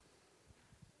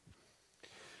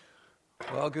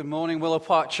Well, good morning, Willow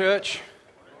Park Church.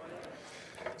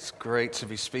 It's great to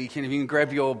be speaking. If you can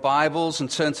grab your Bibles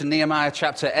and turn to Nehemiah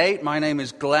chapter 8. My name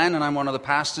is Glenn, and I'm one of the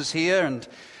pastors here, and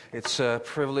it's a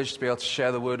privilege to be able to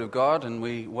share the Word of God, and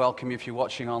we welcome you if you're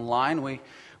watching online. We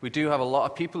do have a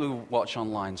lot of people who watch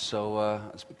online, so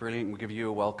it's brilliant. We'll give you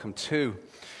a welcome too.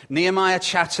 Nehemiah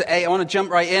chapter 8. I want to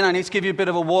jump right in. I need to give you a bit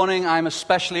of a warning. I'm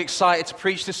especially excited to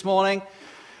preach this morning.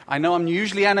 I know I'm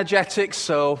usually energetic,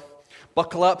 so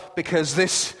buckle up, because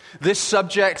this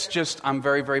subject I'm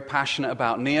very, very passionate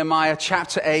about. Nehemiah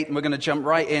chapter 8, and we're going to jump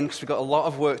right in because we've got a lot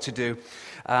of work to do.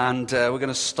 And we're going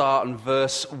to start in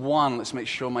verse 1. Let's make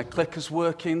sure my clicker's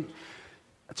working.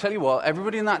 I tell you what,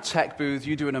 everybody in that tech booth,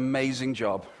 you do an amazing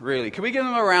job, really. Can we give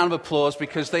them a round of applause,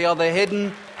 because they are the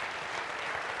hidden...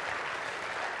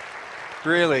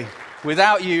 Really,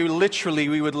 without you, literally,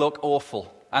 we would look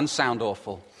awful and sound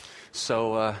awful.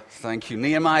 So, thank you.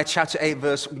 Nehemiah chapter 8,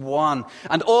 verse 1.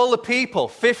 And all the people,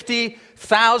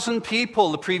 50,000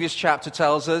 people, the previous chapter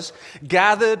tells us,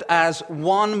 gathered as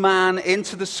one man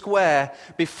into the square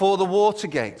before the water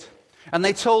gate. And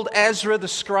they told Ezra the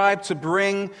scribe to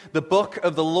bring the book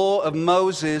of the law of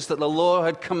Moses that the Lord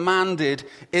had commanded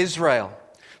Israel.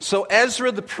 So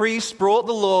Ezra the priest brought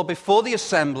the law before the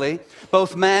assembly,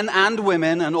 both men and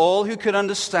women, and all who could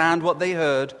understand what they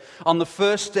heard, on the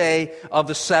first day of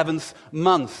the 7th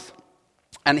month.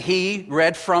 And he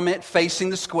read from it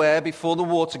facing the square before the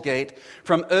water gate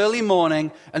from early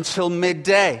morning until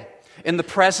midday, in the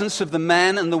presence of the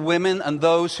men and the women and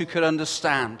those who could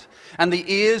understand. And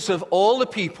the ears of all the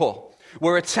people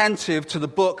were attentive to the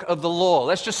book of the law.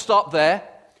 Let's just stop there.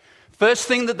 First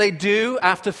thing that they do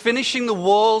after finishing the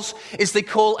walls is they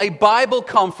call a Bible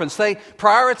conference. They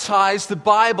prioritize the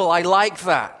Bible. I like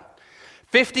that.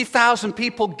 50,000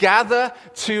 people gather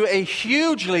to a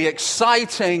hugely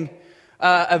exciting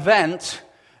event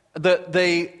that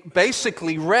they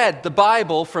basically read the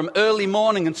Bible from early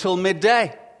morning until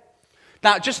midday.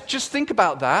 Now, just think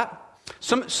about that.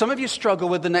 Some of you struggle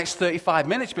with the next 35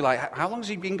 minutes. Be like, how long has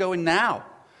he been going now?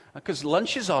 Because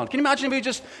lunch is on. Can you imagine if we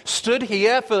just stood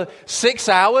here for 6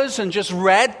 hours and just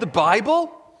read the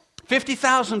Bible?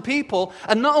 50,000 people.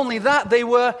 And not only that, they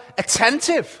were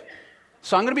attentive.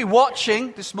 So I'm going to be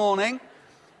watching this morning,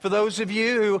 for those of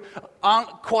you who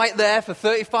aren't quite there for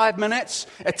 35 minutes,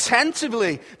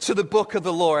 attentively to the book of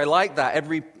the law. I like that.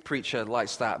 Every preacher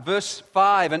likes that. Verse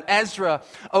 5, and Ezra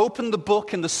opened the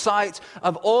book in the sight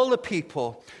of all the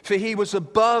people, for he was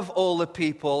above all the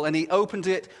people, and he opened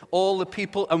it, all the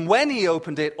people, and when he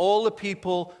opened it, all the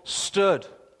people stood.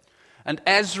 And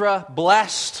Ezra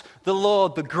blessed the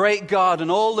Lord, the great God,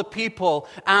 and all the people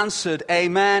answered,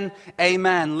 Amen,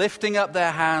 Amen, lifting up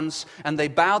their hands, and they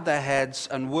bowed their heads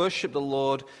and worshiped the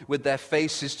Lord with their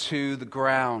faces to the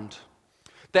ground.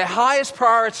 Their highest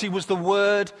priority was the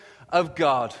word of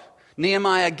God.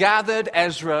 Nehemiah gathered,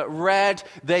 Ezra read,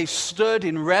 they stood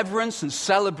in reverence and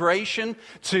celebration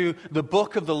to the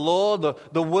book of the law,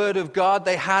 the word of God.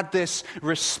 They had this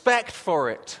respect for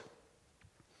it.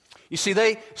 You see,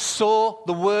 they saw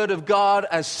the Word of God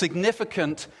as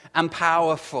significant and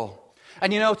powerful.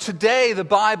 And you know, today the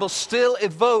Bible still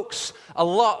evokes a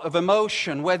lot of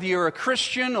emotion, whether you're a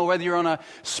Christian or whether you're on a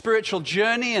spiritual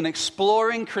journey and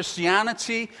exploring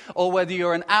Christianity, or whether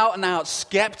you're an out-and-out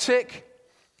skeptic.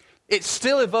 It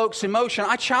still evokes emotion.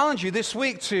 I challenge you this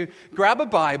week to grab a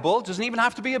Bible, it doesn't even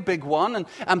have to be a big one,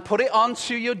 and put it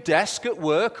onto your desk at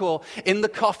work or in the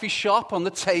coffee shop on the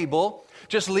table.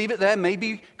 Just leave it there,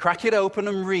 maybe crack it open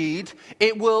and read.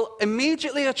 It will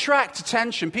immediately attract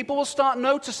attention. People will start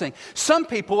noticing. Some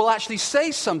people will actually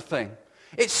say something.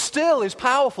 It still is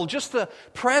powerful, just the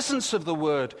presence of the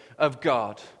Word of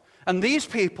God. And these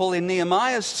people in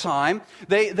Nehemiah's time,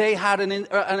 they had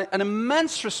an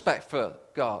immense respect for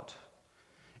God.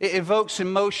 It evokes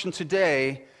emotion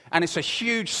today, and it's a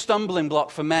huge stumbling block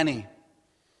for many.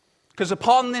 Because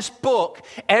upon this book,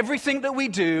 everything that we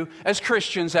do as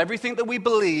Christians, everything that we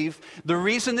believe, the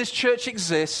reason this church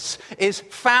exists is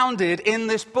founded in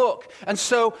this book. And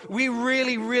so we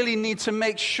really, really need to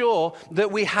make sure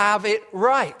that we have it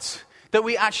right, that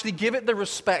we actually give it the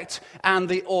respect and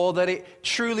the awe that it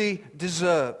truly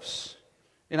deserves.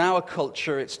 In our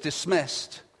culture, it's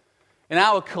dismissed. In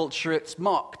our culture, it's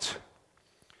mocked.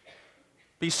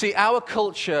 But you see, our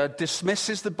culture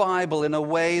dismisses the Bible in a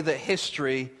way that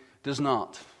history does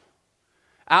not.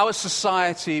 Our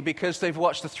society, because they've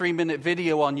watched a 3-minute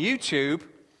video on YouTube,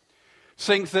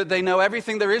 think that they know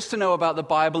everything there is to know about the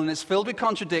Bible and it's filled with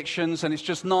contradictions and it's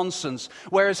just nonsense.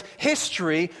 Whereas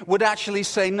history would actually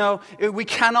say, no, we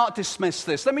cannot dismiss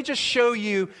this. Let me just show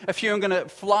you a few. I'm going to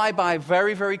fly by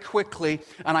very, very quickly,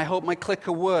 and I hope my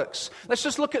clicker works. Let's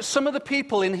just look at some of the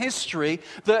people in history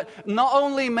that not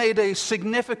only made a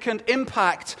significant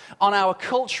impact on our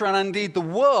culture and indeed the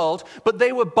world, but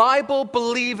they were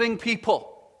Bible-believing people.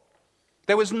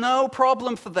 There was no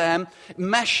problem for them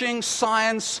meshing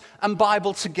science and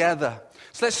Bible together.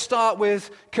 So let's start with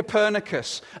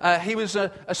Copernicus. He was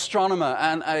an astronomer,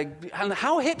 and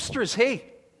how hipster is he?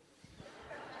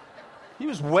 He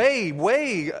was way,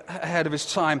 way ahead of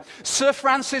his time. Sir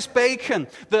Francis Bacon,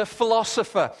 the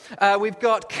philosopher. We've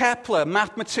got Kepler,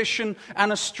 mathematician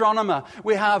and astronomer.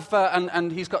 We have,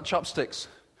 and he's got chopsticks.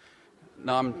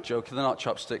 No, I'm joking. They're not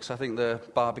chopsticks. I think they're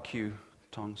barbecue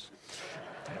tongs.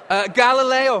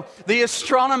 Galileo, the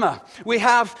astronomer. We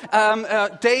have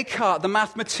Descartes, the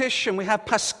mathematician. We have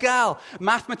Pascal,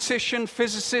 mathematician,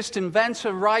 physicist,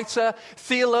 inventor, writer,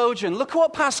 theologian. Look at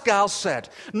what Pascal said.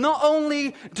 Not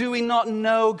only do we not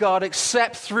know God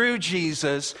except through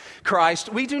Jesus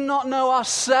Christ, we do not know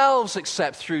ourselves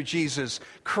except through Jesus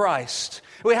Christ.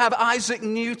 We have Isaac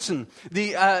Newton,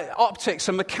 the optics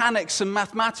and mechanics and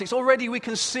mathematics. Already we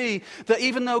can see that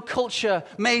even though culture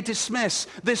may dismiss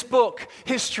this book,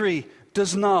 history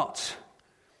does not.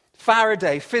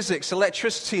 Faraday, physics,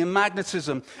 electricity and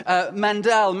magnetism.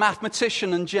 Mendel,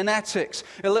 mathematician and genetics.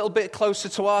 A little bit closer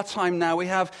to our time now, we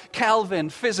have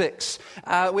Kelvin, physics.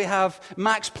 We have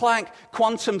Max Planck,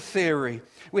 quantum theory.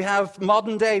 We have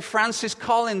modern day Francis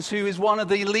Collins, who is one of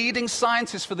the leading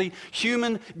scientists for the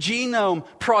Human Genome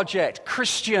Project,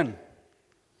 Christian.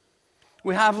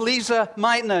 We have Lisa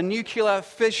Meitner, nuclear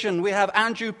fission. We have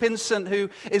Andrew Pinsent, who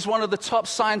is one of the top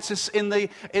scientists in the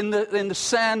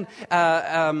CERN,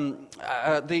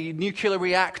 the nuclear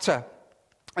reactor.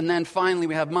 And then finally,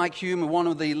 we have Mike Hume, one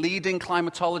of the leading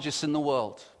climatologists in the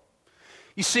world.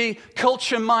 You see,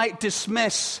 culture might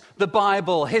dismiss the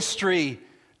Bible. History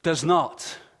does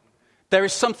not. There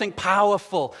is something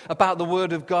powerful about the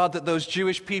Word of God that those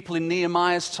Jewish people in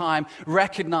Nehemiah's time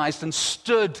recognized and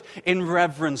stood in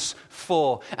reverence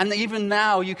for. And even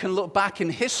now you can look back in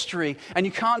history and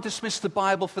you can't dismiss the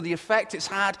Bible for the effect it's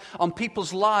had on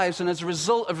people's lives. And as a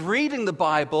result of reading the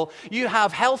Bible, you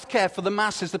have healthcare for the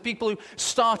masses, the people who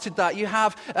started that. You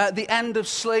have the end of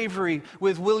slavery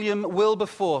with William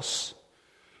Wilberforce.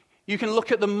 You can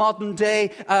look at the modern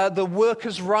day, the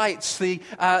workers' rights, the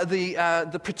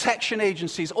protection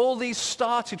agencies. All these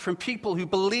started from people who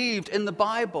believed in the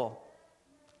Bible.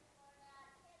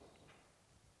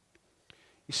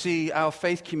 You see, our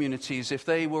faith communities, if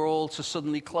they were all to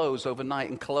suddenly close overnight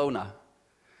in Kelowna,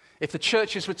 if the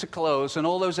churches were to close and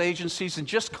all those agencies in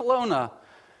just Kelowna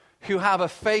who have a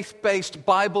faith-based,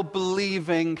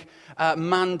 Bible-believing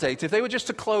mandate, if they were just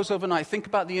to close overnight, think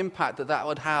about the impact that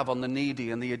would have on the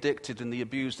needy and the addicted and the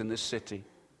abused in this city.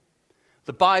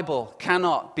 The Bible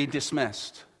cannot be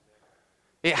dismissed.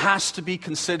 It has to be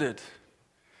considered.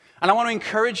 And I want to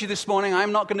encourage you this morning,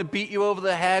 I'm not going to beat you over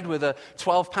the head with a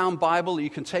 12-pound Bible that you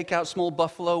can take out Small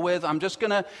Buffalo with. I'm just going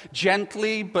to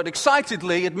gently, but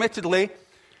excitedly, admittedly,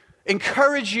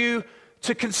 encourage you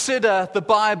to consider the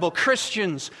Bible.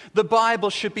 Christians, the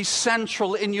Bible should be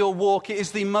central in your walk. It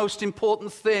is the most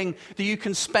important thing that you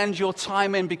can spend your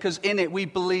time in, because in it we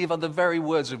believe are the very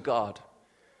words of God.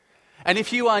 And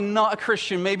if you are not a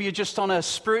Christian, maybe you're just on a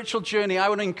spiritual journey, I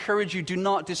would encourage you, do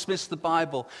not dismiss the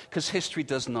Bible, because history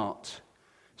does not.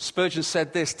 Spurgeon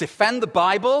said this: defend the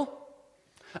Bible,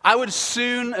 I would as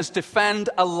soon as defend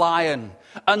a lion.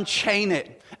 Unchain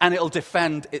it, and it'll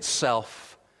defend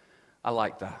itself. I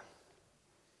like that.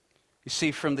 You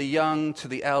see, from the young to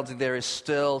the elderly, there is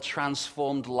still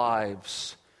transformed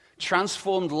lives.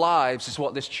 Transformed lives is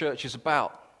what this church is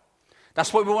about.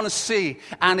 That's what we want to see,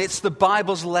 and it's the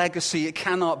Bible's legacy. It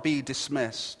cannot be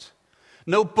dismissed.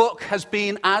 No book has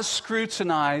been as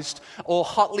scrutinized or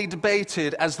hotly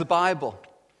debated as the Bible.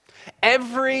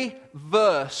 Every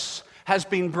verse has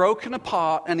been broken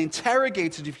apart and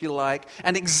interrogated, if you like,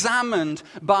 and examined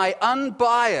by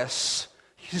unbiased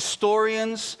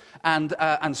historians and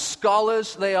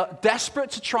scholars. They are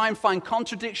desperate to try and find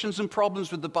contradictions and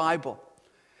problems with the Bible.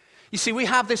 You see, we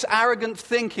have this arrogant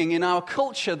thinking in our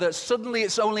culture that suddenly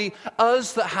it's only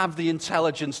us that have the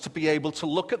intelligence to be able to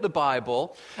look at the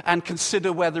Bible and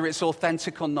consider whether it's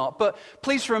authentic or not. But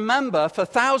please remember, for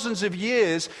thousands of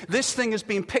years, this thing has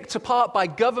been picked apart by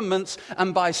governments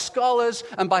and by scholars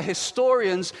and by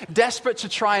historians, desperate to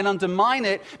try and undermine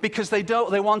it because they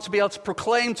want to be able to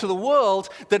proclaim to the world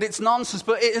that it's nonsense.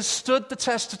 But it has stood the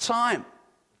test of time.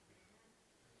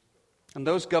 And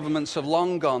those governments have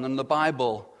long gone, and the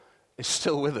Bible is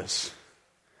still with us.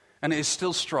 And it is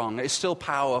still strong. It is still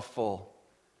powerful.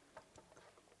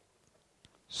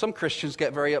 Some Christians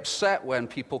get very upset when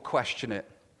people question it.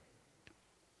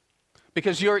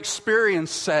 Because your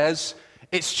experience says,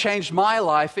 it's changed my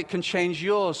life, it can change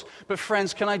yours. But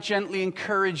friends, can I gently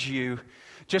encourage you,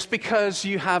 just because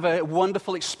you have a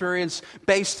wonderful experience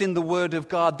based in the Word of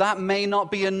God, that may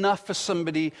not be enough for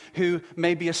somebody who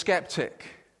may be a skeptic.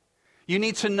 You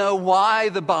need to know why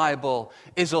the Bible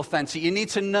is authentic. You need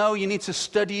to know, you need to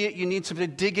study it, you need to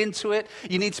dig into it,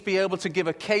 you need to be able to give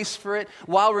a case for it,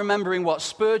 while remembering what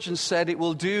Spurgeon said, it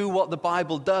will do what the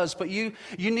Bible does. But you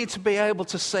need to be able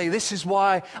to say, this is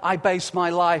why I base my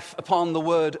life upon the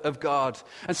Word of God.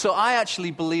 And so I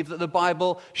actually believe that the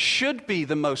Bible should be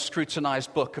the most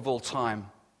scrutinized book of all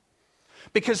time.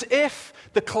 Because if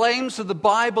the claims of the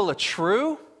Bible are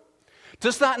true,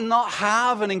 does that not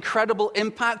have an incredible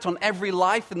impact on every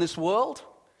life in this world?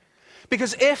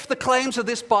 Because if the claims of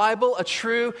this Bible are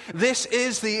true, this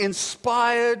is the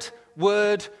inspired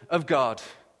Word of God.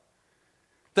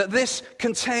 That this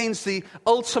contains the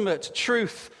ultimate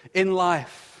truth in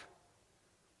life.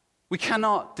 We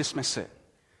cannot dismiss it.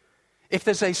 If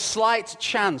there's a slight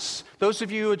chance, those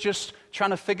of you who are just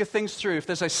trying to figure things through, if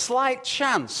there's a slight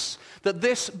chance that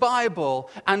this Bible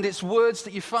and its words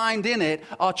that you find in it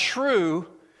are true,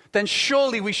 then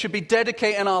surely we should be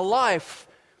dedicating our life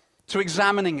to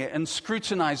examining it and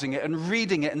scrutinizing it and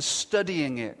reading it and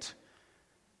studying it.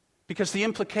 Because the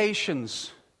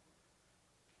implications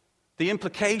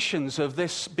of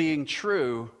this being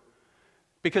true,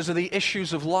 because of the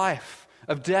issues of life,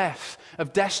 of death,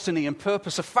 of destiny and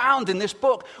purpose are found in this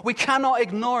book. We cannot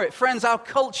ignore it. Friends, our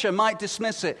culture might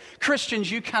dismiss it.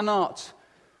 Christians, you cannot.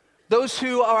 Those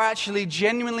who are actually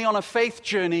genuinely on a faith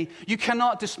journey, you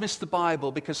cannot dismiss the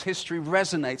Bible because history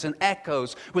resonates and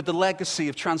echoes with the legacy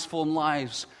of transformed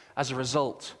lives as a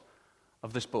result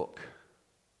of this book.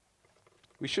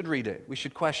 We should read it. We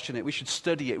should question it. We should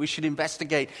study it. We should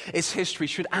investigate its history. We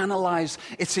should analyze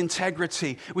its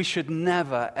integrity. We should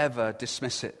never, ever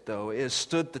dismiss it, though. It has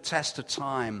stood the test of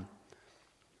time,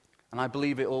 and I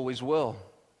believe it always will.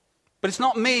 But it's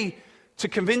not me to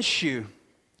convince you.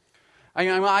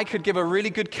 I could give a really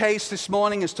good case this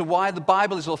morning as to why the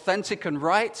Bible is authentic and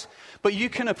right, but you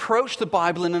can approach the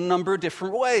Bible in a number of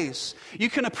different ways. You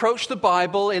can approach the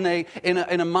Bible in a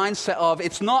mindset of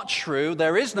it's not true,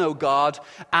 there is no God,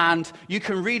 and you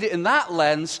can read it in that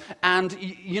lens, and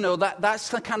that's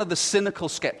the kind of the cynical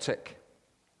skeptic.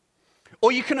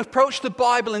 Or you can approach the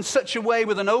Bible in such a way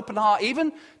with an open heart,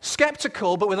 even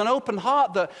skeptical, but with an open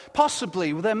heart that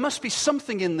possibly there must be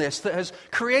something in this that has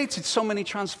created so many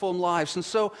transformed lives. And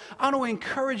so I want to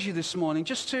encourage you this morning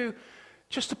just to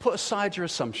put aside your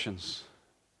assumptions.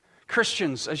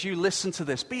 Christians, as you listen to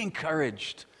this, be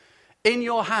encouraged. In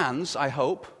your hands, I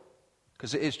hope,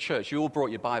 because it is church, you all brought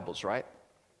your Bibles, right?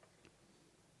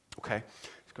 Okay,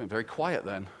 it's going very quiet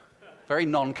then. Very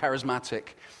non-charismatic.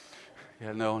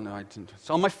 Yeah, no, I didn't.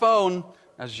 It's on my phone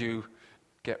as you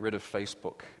get rid of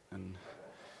Facebook.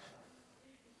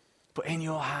 But in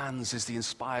your hands is the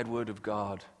inspired Word of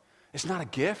God. It's not a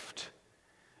gift.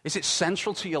 Is it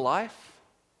central to your life?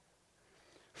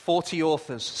 40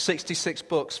 authors, 66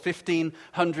 books,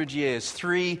 1,500 years,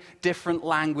 3 different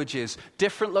languages,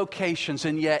 different locations,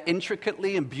 and yet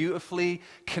intricately and beautifully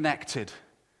connected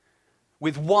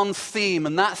with one theme,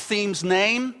 and that theme's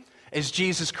name is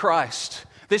Jesus Christ.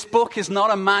 This book is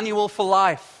not a manual for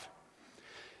life.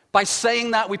 By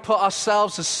saying that, we put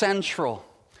ourselves as central.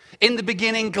 In the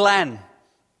beginning, Glenn.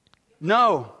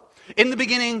 No. In the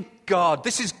beginning, God.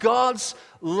 This is God's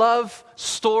love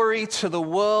story to the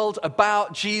world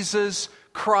about Jesus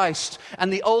Christ.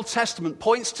 And the Old Testament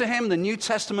points to him. The New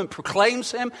Testament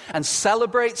proclaims him and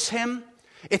celebrates him.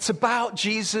 It's about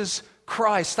Jesus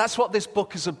Christ. That's what this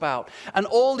book is about. And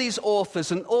all these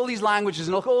authors and all these languages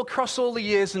and all across all the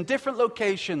years and different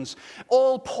locations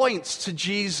all points to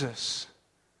Jesus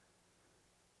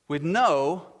with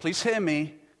please hear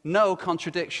me, no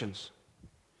contradictions.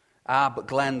 But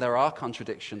Glenn, there are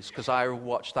contradictions because I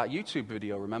watched that YouTube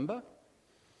video, remember?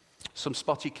 Some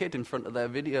spotty kid in front of their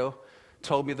video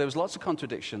told me there was lots of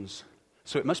contradictions.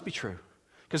 So it must be true.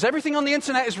 Because everything on the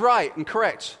internet is right and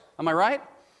correct. Am I right?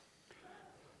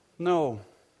 No.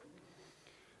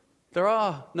 There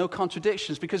are no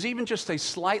contradictions because even just a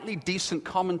slightly decent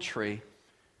commentary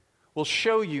will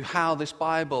show you how this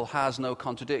Bible has no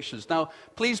contradictions. Now,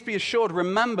 please be assured,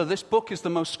 remember, this book is the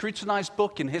most scrutinized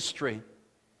book in history.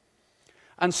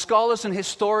 And scholars and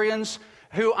historians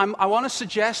who I want to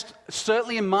suggest,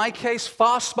 certainly in my case,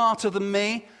 far smarter than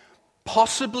me,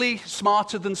 possibly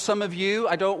smarter than some of you.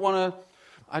 I don't want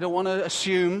I don't want to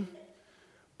assume,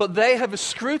 but they have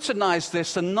scrutinized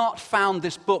this and not found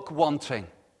this book wanting.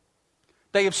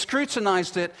 They have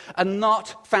scrutinized it and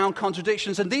not found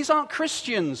contradictions. And these aren't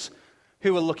Christians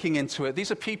who are looking into it.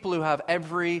 These are people who have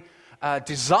every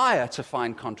desire to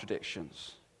find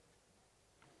contradictions.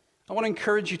 I want to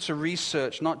encourage you to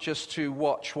research, not just to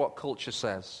watch what culture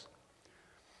says.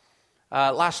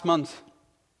 Last month,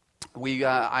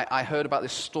 I heard about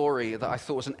this story that I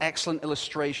thought was an excellent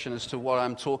illustration as to what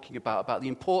I'm talking about the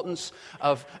importance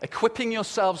of equipping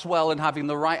yourselves well and having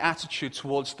the right attitude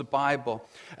towards the Bible.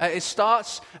 It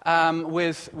starts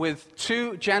with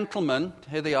two gentlemen.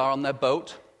 Here they are on their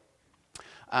boat,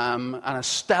 and a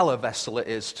stellar vessel it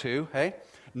is too, hey?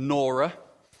 Nora.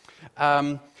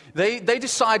 They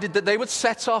decided that they would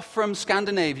set off from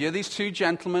Scandinavia. These two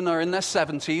gentlemen are in their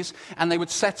 70s, and they would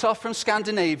set off from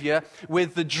Scandinavia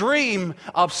with the dream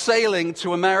of sailing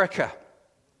to America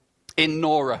in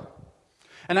Nora.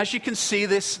 And as you can see,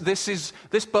 this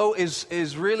boat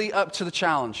is really up to the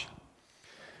challenge.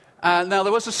 Now,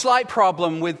 there was a slight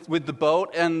problem with the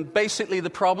boat, and basically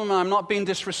the problem, and I'm not being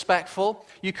disrespectful,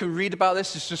 you can read about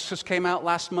this, it just came out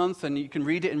last month, and you can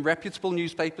read it in reputable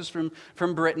newspapers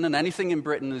from Britain, and anything in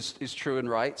Britain is true and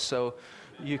right, so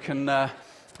you can,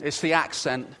 it's the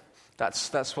accent,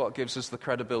 that's what gives us the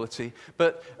credibility.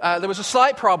 But there was a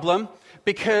slight problem,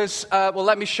 because, well,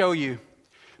 let me show you.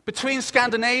 Between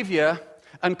Scandinavia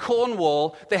and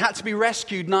Cornwall, they had to be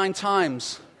rescued 9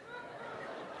 times.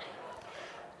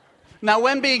 Now,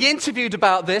 when being interviewed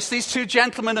about this, these two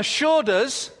gentlemen assured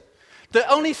us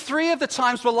that only 3 of the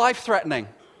times were life-threatening.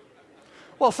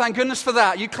 Well, thank goodness for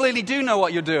that. You clearly do know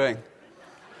what you're doing.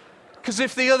 Because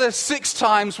if the other 6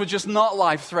 times were just not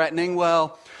life-threatening,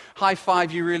 well, high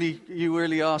five, you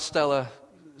really are stellar.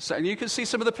 And you can see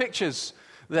some of the pictures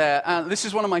there. And this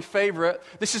is one of my favorite.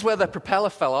 This is where the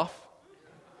propeller fell off.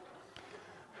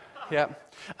 Yeah.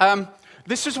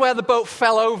 This is where the boat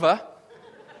fell over,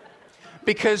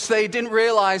 because they didn't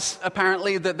realize,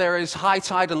 apparently, that there is high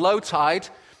tide and low tide.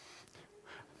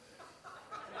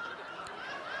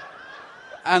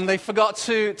 And they forgot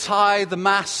to tie the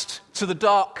mast to the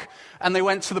dock, and they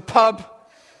went to the pub,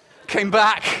 came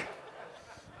back,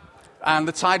 and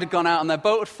the tide had gone out and their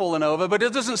boat had fallen over. But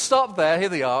it doesn't stop there. Here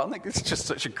they are. I think it's just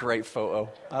such a great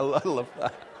photo. I love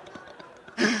that.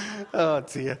 Oh,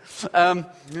 dear.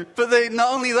 But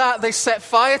not only that, they set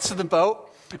fire to the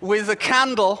boat with a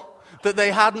candle that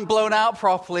they hadn't blown out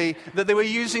properly, that they were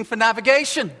using for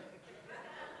navigation.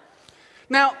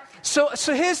 Now, so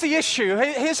here's the issue.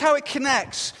 Here's how it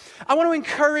connects. I want to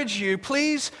encourage you,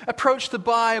 please approach the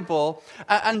Bible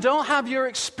and don't have your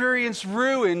experience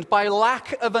ruined by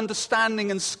lack of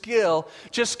understanding and skill,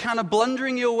 just kind of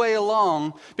blundering your way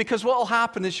along, because what will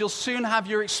happen is you'll soon have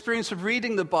your experience of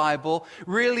reading the Bible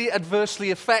really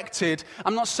adversely affected.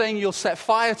 I'm not saying you'll set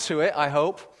fire to it, I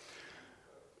hope.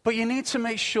 But you need to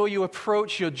make sure you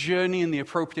approach your journey in the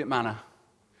appropriate manner.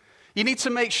 You need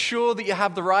to make sure that you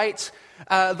have the right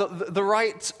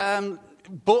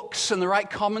books and the right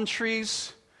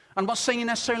commentaries. I'm not saying you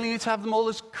necessarily need to have them all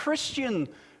as Christian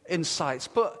insights,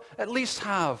 but at least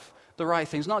have the right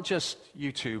things, not just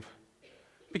YouTube,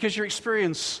 because your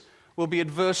experience will be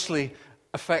adversely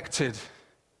affected.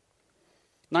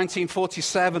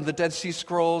 1947, the Dead Sea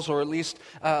Scrolls, or at least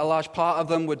a large part of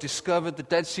them, were discovered. The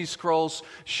Dead Sea Scrolls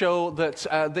show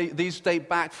that these date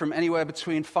back from anywhere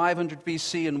between 500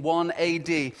 BC and 1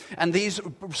 AD. And these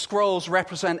scrolls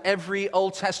represent every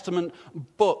Old Testament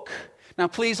book. Now,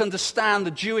 please understand,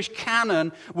 the Jewish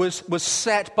canon was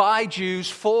set by Jews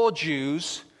for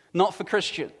Jews, not for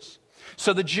Christians.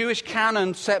 So the Jewish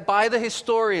canon set by the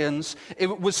historians,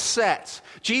 it was set.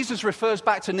 Jesus refers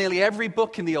back to nearly every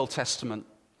book in the Old Testament.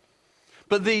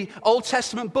 But the Old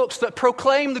Testament books that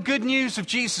proclaim the good news of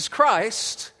Jesus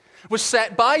Christ were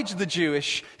set by the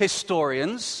Jewish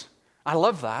historians. I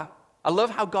love that. I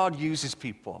love how God uses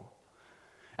people.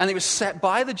 And it was set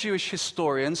by the Jewish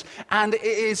historians, and it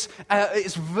is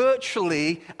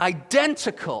virtually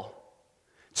identical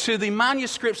to the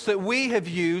manuscripts that we have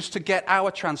used to get our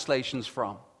translations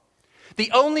from.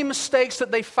 The only mistakes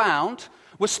that they found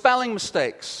were spelling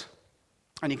mistakes.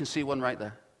 And you can see one right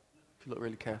there, if you look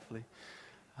really carefully.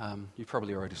 You've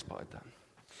probably already spotted that.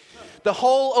 The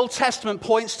whole Old Testament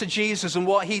points to Jesus and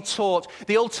what he taught.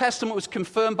 The Old Testament was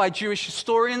confirmed by Jewish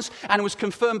historians, and it was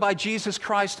confirmed by Jesus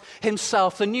Christ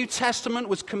himself. The New Testament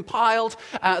was compiled.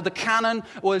 The canon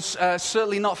was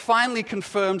certainly not finally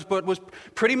confirmed, but was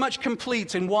pretty much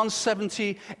complete in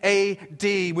 170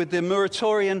 AD with the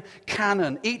Muratorian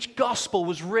canon. Each gospel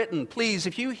was written. Please,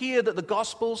 if you hear that the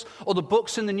gospels or the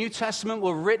books in the New Testament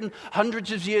were written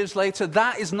hundreds of years later,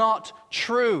 that is not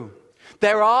true.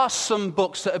 There are some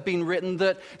books that have been written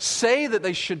that say that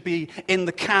they should be in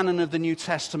the canon of the New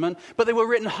Testament, but they were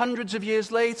written hundreds of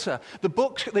years later. The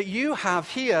books that you have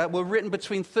here were written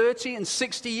between 30 and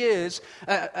 60 years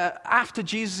after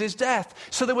Jesus' death.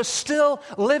 So there were still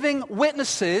living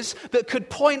witnesses that could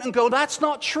point and go, that's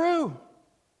not true.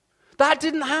 That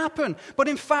didn't happen. But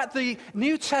in fact, the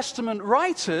New Testament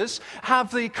writers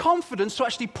have the confidence to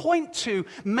actually point to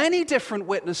many different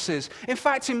witnesses. In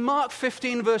fact, in Mark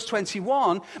 15, verse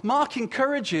 21, Mark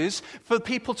encourages for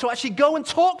people to actually go and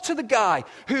talk to the guy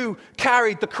who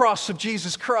carried the cross of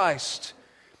Jesus Christ.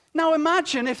 Now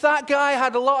imagine if that guy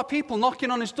had a lot of people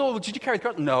knocking on his door. Well, did you carry the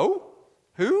cross? No.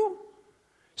 Who?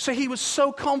 So he was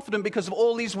so confident because of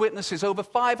all these witnesses. Over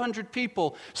 500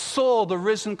 people saw the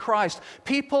risen Christ.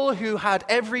 People who had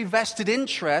every vested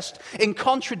interest in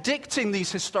contradicting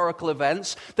these historical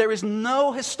events. There is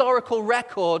no historical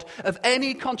record of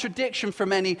any contradiction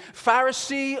from any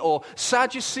Pharisee or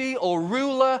Sadducee or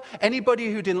ruler,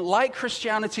 anybody who didn't like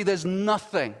Christianity. There's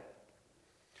nothing.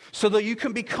 So that you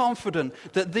can be confident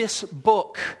that this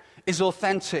book is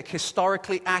authentic,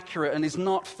 historically accurate, and is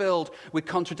not filled with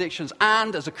contradictions.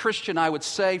 And as a Christian, I would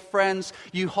say, friends,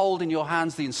 you hold in your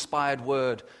hands the inspired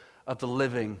word of the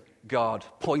living God,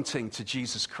 pointing to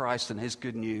Jesus Christ and his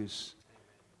good news.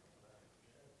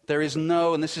 There is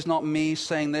no, and this is not me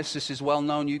saying this is well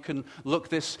known, you can look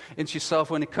this into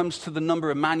yourself, when it comes to the number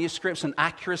of manuscripts and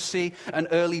accuracy and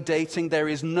early dating, there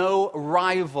is no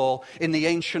rival in the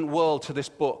ancient world to this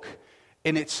book.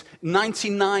 In its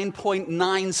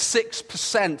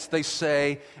 99.96%, they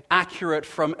say, accurate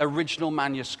from original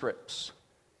manuscripts.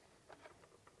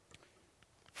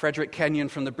 Frederick Kenyon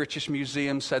from the British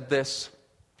Museum said this: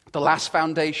 the last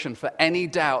foundation for any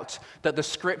doubt that the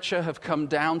Scripture have come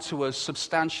down to us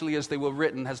substantially as they were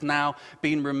written has now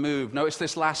been removed. Notice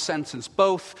this last sentence.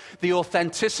 Both the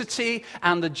authenticity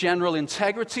and the general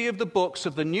integrity of the books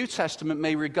of the New Testament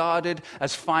may be regarded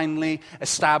as finally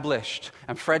established.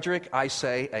 And Frederick, I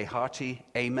say a hearty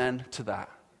amen to that.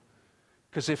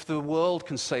 Because if the world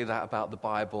can say that about the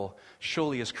Bible,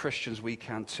 surely as Christians we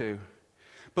can too.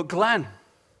 But Glenn,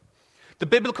 the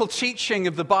biblical teaching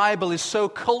of the Bible is so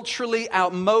culturally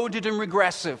outmoded and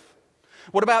regressive.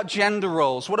 What about gender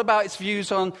roles? What about its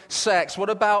views on sex? What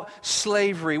about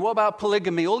slavery? What about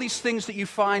polygamy? All these things that you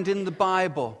find in the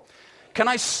Bible. Can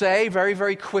I say very,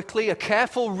 very quickly, a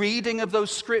careful reading of those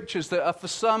scriptures that are for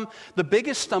some the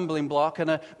biggest stumbling block, and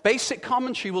a basic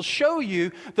commentary will show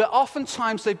you that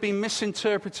oftentimes they've been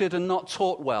misinterpreted and not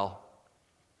taught well.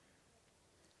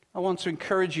 I want to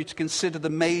encourage you to consider the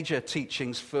major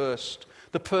teachings first.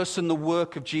 The person, the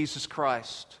work of Jesus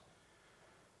Christ.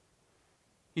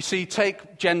 You see,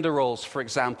 take gender roles, for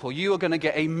example. You are going to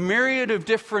get a myriad of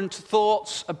different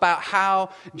thoughts about how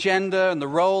gender and the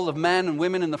role of men and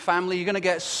women in the family. You're going to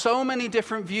get so many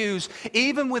different views,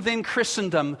 even within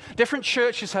Christendom. Different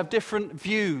churches have different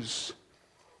views.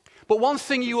 But one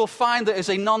thing you will find that is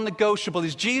a non-negotiable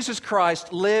is Jesus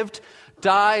Christ lived,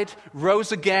 died,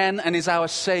 rose again, and is our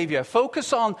Savior.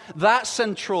 Focus on that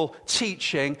central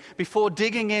teaching before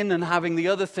digging in and having the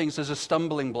other things as a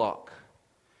stumbling block.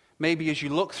 Maybe as you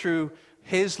look through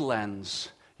his lens,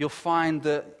 you'll find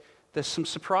that there's some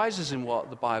surprises in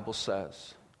what the Bible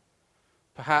says.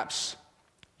 Perhaps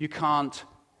you can't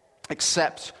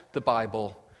accept the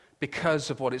Bible because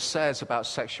of what it says about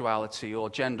sexuality or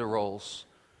gender roles.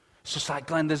 It's just like,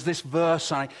 Glenn, there's this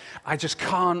verse, and I just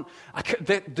can't,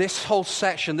 this whole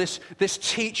section, this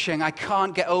teaching, I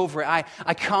can't get over it.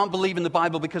 I can't believe in the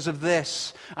Bible because of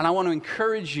this. And I want to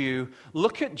encourage you,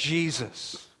 look at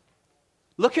Jesus.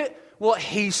 Look at what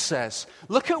he says.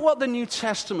 Look at what the New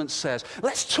Testament says.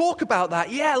 Let's talk about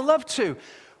that. Yeah, I'd love to.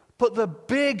 But the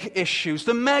big issues,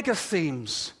 the mega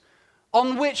themes,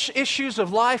 on which issues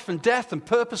of life and death and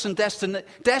purpose and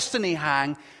destiny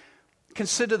hang,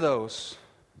 consider those.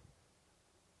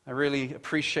 I really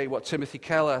appreciate what Timothy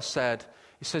Keller said.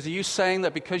 He says, are you saying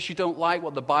that because you don't like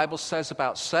what the Bible says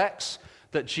about sex,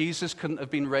 that Jesus couldn't have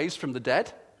been raised from the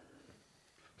dead?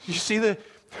 You see,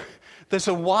 there's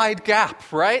a wide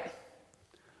gap, right?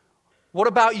 What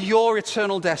about your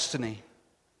eternal destiny?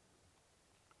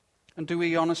 And do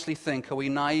we honestly think, are we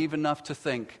naive enough to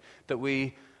think that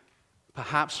we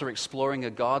perhaps are exploring a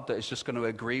God that is just going to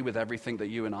agree with everything that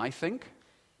you and I think?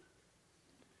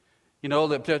 You know,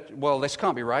 well, this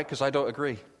can't be right because I don't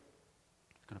agree.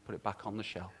 I'm going to put it back on the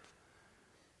shelf.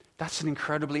 That's an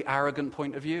incredibly arrogant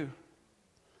point of view.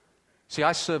 See,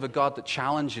 I serve a God that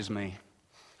challenges me.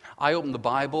 I open the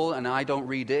Bible and I don't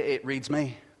read it, it reads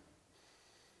me.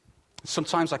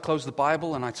 Sometimes I close the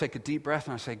Bible and I take a deep breath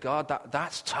and I say, God,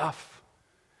 that's tough.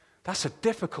 That's a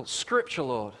difficult scripture,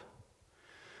 Lord.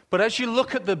 But as you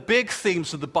look at the big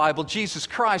themes of the Bible, Jesus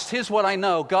Christ, here's what I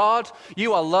know. God,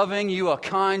 you are loving, you are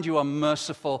kind, you are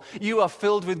merciful. You are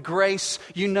filled with grace.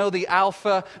 You know the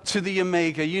Alpha to the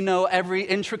Omega. You know every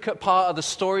intricate part of the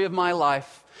story of my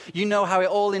life. You know how it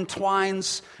all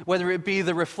entwines, whether it be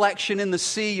the reflection in the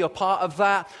sea, you're part of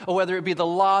that, or whether it be the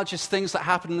largest things that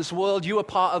happen in this world, you are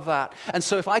part of that. And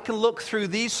so if I can look through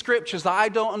these scriptures that I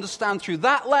don't understand through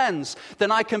that lens, then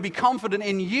I can be confident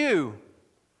in you.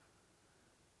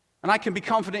 And I can be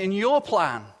confident in your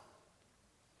plan.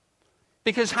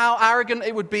 Because how arrogant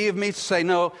it would be of me to say,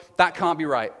 no, that can't be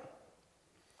right.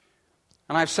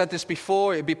 And I've said this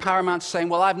before, it would be paramount to saying,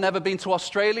 well, I've never been to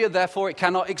Australia, therefore it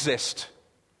cannot exist.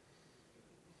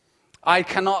 I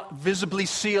cannot visibly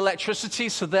see electricity,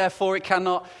 so therefore it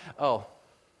cannot. Oh,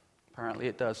 apparently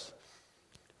it does.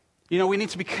 You know, we need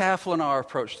to be careful in our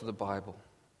approach to the Bible.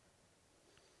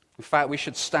 In fact, we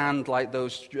should stand like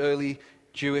those early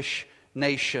Jewish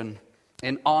nation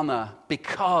in honor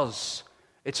because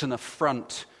it's an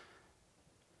affront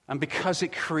and because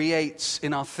it creates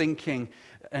in our thinking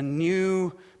a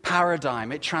new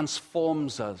paradigm. It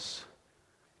transforms us.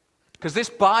 Because this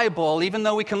Bible, even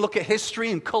though we can look at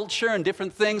history and culture and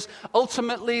different things,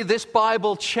 ultimately this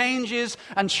Bible changes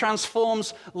and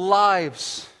transforms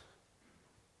lives.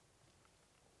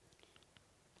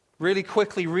 Really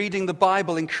quickly, reading the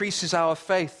Bible increases our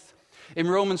faith. In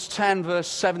Romans 10, verse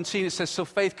 17, it says, so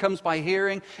faith comes by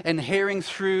hearing, and hearing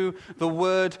through the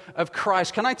word of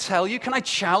Christ. Can I tell you, can I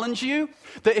challenge you,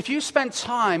 that if you spend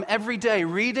time every day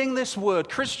reading this word,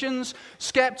 Christians,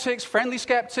 skeptics, friendly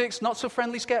skeptics, not so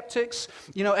friendly skeptics,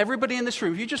 you know, everybody in this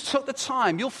room, if you just took the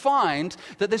time, you'll find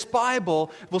that this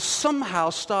Bible will somehow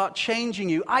start changing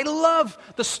you. I love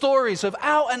the stories of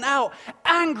out and out,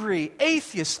 angry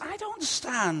atheists. I don't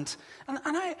understand. And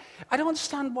I don't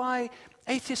understand why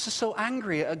atheists are so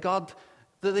angry at a God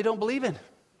that they don't believe in.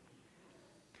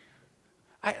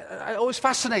 It always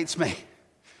fascinates me.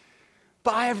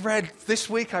 But I've read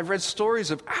stories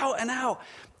of out and out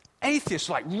atheists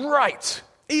like, right,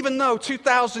 even though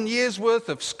 2,000 years worth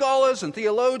of scholars and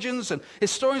theologians and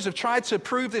historians have tried to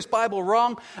prove this Bible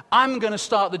wrong, I'm going to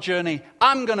start the journey.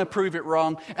 I'm going to prove it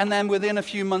wrong. And then within a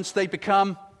few months they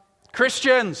become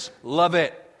Christians. Love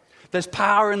it. There's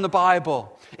power in the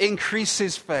Bible. It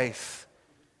increases faith.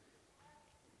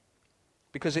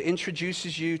 Because it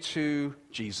introduces you to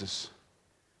Jesus.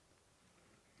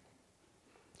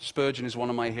 Spurgeon is one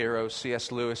of my heroes.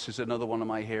 C.S. Lewis is another one of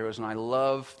my heroes. And I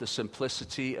love the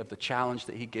simplicity of the challenge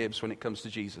that he gives when it comes to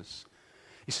Jesus.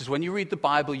 He says, when you read the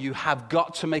Bible, you have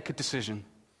got to make a decision.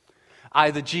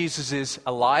 Either Jesus is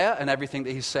a liar and everything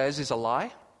that he says is a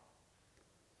lie.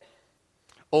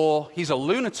 Or he's a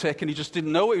lunatic and he just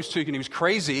didn't know what he was doing and he was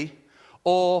crazy.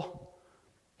 Or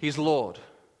he's Lord.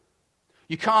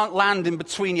 You can't land in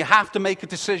between. You have to make a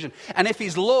decision. And if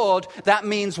he's Lord, that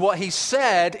means what he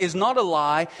said is not a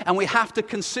lie, and we have to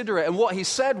consider it. And what he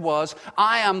said was,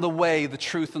 I am the way, the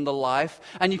truth, and the life,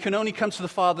 and you can only come to the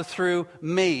Father through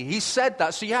me. He said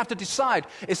that, so you have to decide,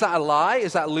 is that a lie,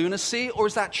 is that lunacy, or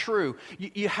is that true?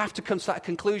 You have to come to that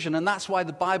conclusion, and that's why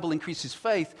the Bible increases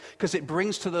faith, because it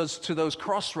brings to those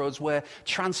crossroads where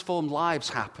transformed lives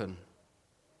happen.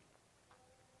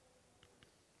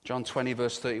 John 20,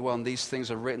 verse 31, these things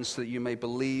are written so that you may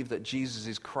believe that Jesus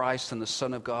is Christ and the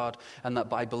Son of God, and that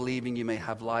by believing you may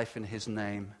have life in his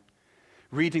name.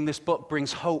 Reading this book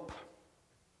brings hope.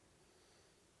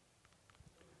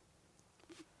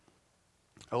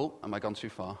 Oh, am I gone too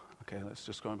far? Okay, let's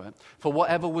just go on back. For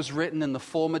whatever was written in the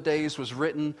former days was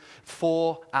written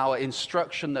for our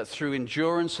instruction, that through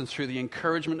endurance and through the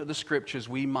encouragement of the Scriptures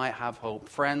we might have hope.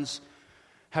 Friends,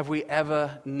 have we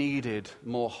ever needed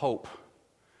more hope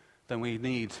than we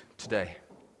need today?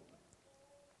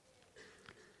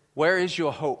 Where is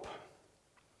your hope?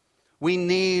 We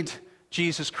need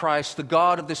Jesus Christ, the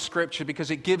God of this Scripture,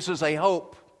 because it gives us a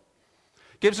hope.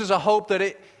 It gives us a hope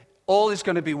that all is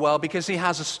going to be well, because he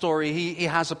has a story, he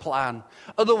has a plan.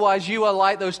 Otherwise, you are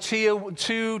like those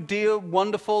two dear,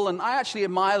 wonderful, and I actually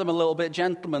admire them a little bit,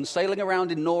 gentlemen, sailing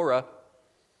around in Nora.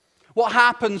 What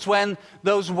happens when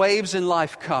those waves in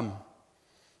life come?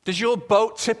 Does your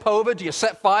boat tip over? Do you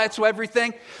set fire to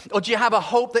everything? Or do you have a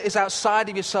hope that is outside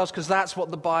of yourselves? Because that's what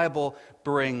the Bible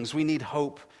brings. We need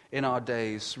hope in our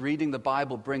days. Reading the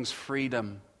Bible brings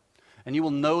freedom. And you will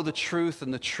know the truth,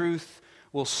 and the truth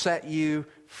will set you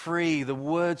free. The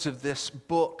words of this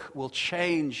book will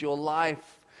change your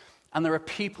life. And there are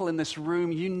people in this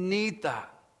room, you need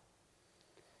that.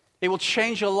 It will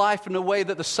change your life in a way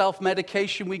that the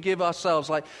self-medication we give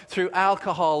ourselves, like through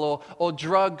alcohol or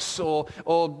drugs or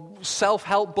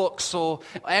self-help books or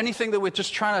anything that we're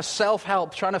just trying to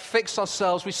self-help, trying to fix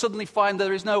ourselves, we suddenly find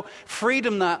there is no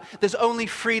freedom there's only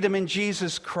freedom in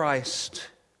Jesus Christ.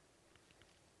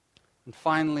 And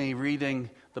finally,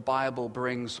 reading the Bible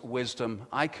brings wisdom.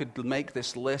 I could make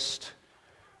this list.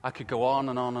 I could go on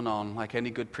and on and on, like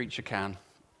any good preacher can,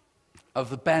 of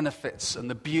the benefits and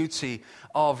the beauty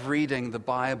of reading the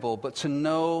Bible, but to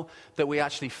know that we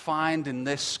actually find in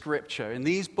this scripture, in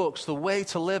these books, the way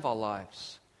to live our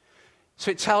lives. So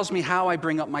it tells me how I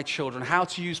bring up my children, how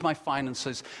to use my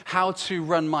finances, how to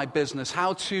run my business,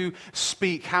 how to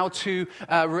speak, how to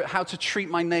treat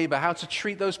my neighbor, how to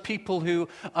treat those people who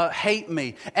hate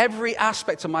me. Every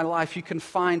aspect of my life, you can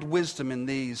find wisdom in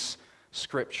these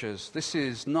scriptures. This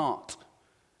is not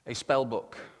a spell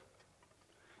book.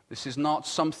 This is not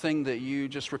something that you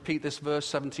just repeat this verse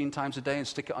 17 times a day and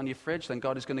stick it on your fridge, then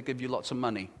God is going to give you lots of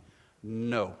money.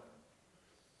 No.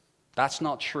 That's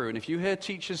not true. And if you hear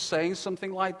teachers saying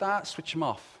something like that, switch them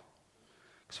off.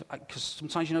 Because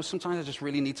sometimes I just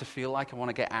really need to feel like I want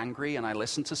to get angry, and I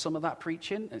listen to some of that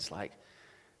preaching. It's like,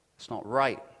 it's not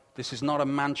right. This is not a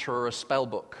mantra or a spell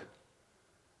book.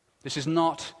 This is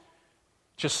not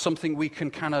just something we can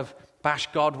kind of bash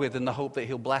God with in the hope that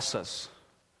he'll bless us.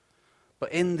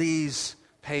 But in these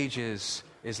pages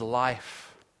is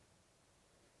life.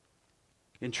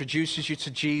 It introduces you to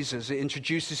Jesus. It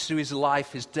introduces to his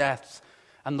life, his death,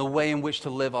 and the way in which to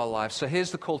live our lives. So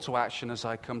here's the call to action as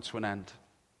I come to an end.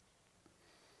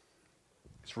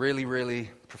 It's really, really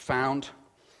profound,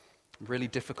 really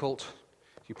difficult.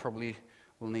 You probably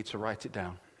will need to write it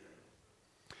down.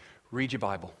 Read your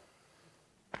Bible.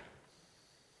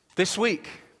 This week,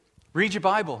 read your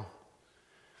Bible.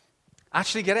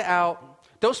 Actually get it out.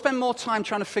 Don't spend more time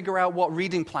trying to figure out what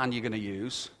reading plan you're going to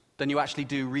use than you actually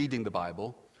do reading the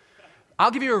Bible.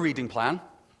 I'll give you a reading plan.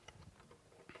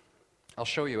 I'll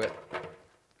show you it.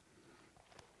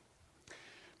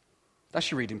 That's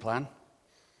your reading plan.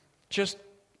 Just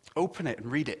open it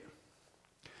and read it.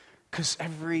 Because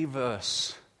every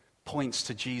verse points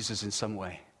to Jesus in some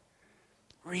way.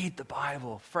 Read the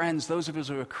Bible. Friends, those of us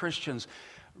who are Christians,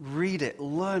 read it,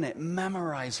 learn it,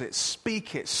 memorize it,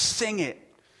 speak it, sing it.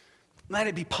 Let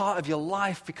it be part of your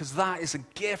life, because that is a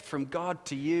gift from God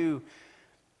to you.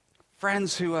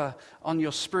 Friends who are on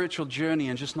your spiritual journey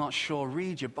and just not sure,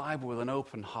 read your Bible with an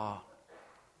open heart.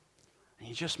 And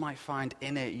you just might find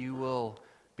in it you will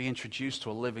be introduced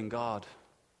to a living God.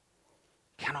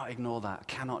 Cannot ignore that,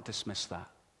 cannot dismiss that.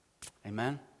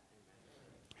 Amen?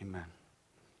 Amen.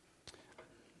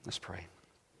 Let's pray.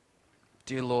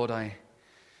 Dear Lord, I'm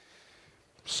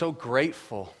so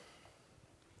grateful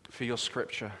for your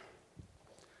scripture.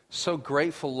 So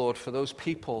grateful, Lord, for those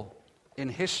people in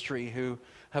history who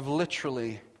have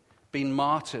literally been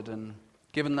martyred and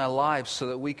given their lives so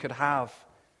that we could have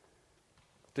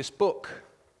this book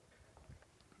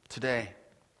today.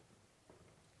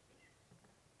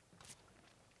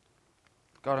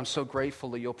 God, I'm so grateful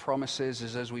that your promise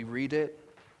is as we read it,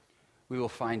 we will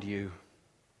find you.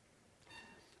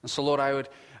 And so, Lord, I would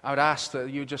ask that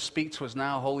you would just speak to us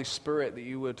now, Holy Spirit, that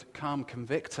you would come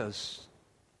convict us.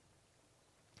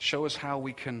 Show us how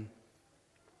we can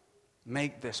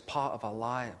make this part of our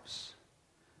lives.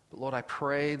 But Lord, I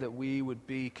pray that we would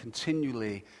be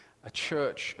continually a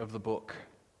church of the book.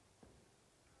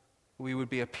 We would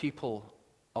be a people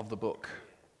of the book.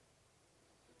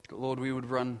 That, Lord, we would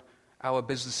run our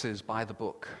businesses by the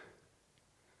book,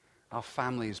 our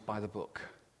families by the book.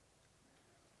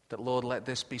 That, Lord, let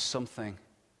this be something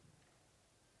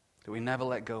that we never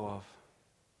let go of.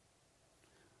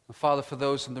 And Father, for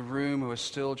those in the room who are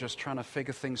still just trying to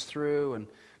figure things through and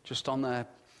just on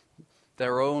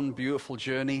their own beautiful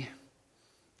journey,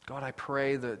 God, I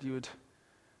pray that they would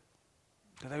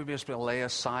be able to lay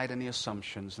aside any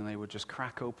assumptions and they would just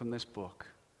crack open this book.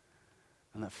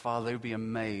 And that, Father, they would be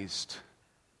amazed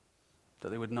that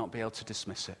they would not be able to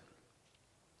dismiss it.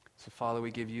 So, Father,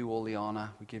 we give you all the honor.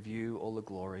 We give you all the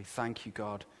glory. Thank you,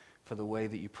 God, for the way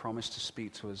that you promised to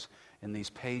speak to us in these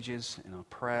pages, in our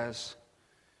prayers.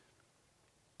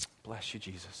 Bless you,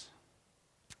 Jesus.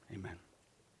 Amen.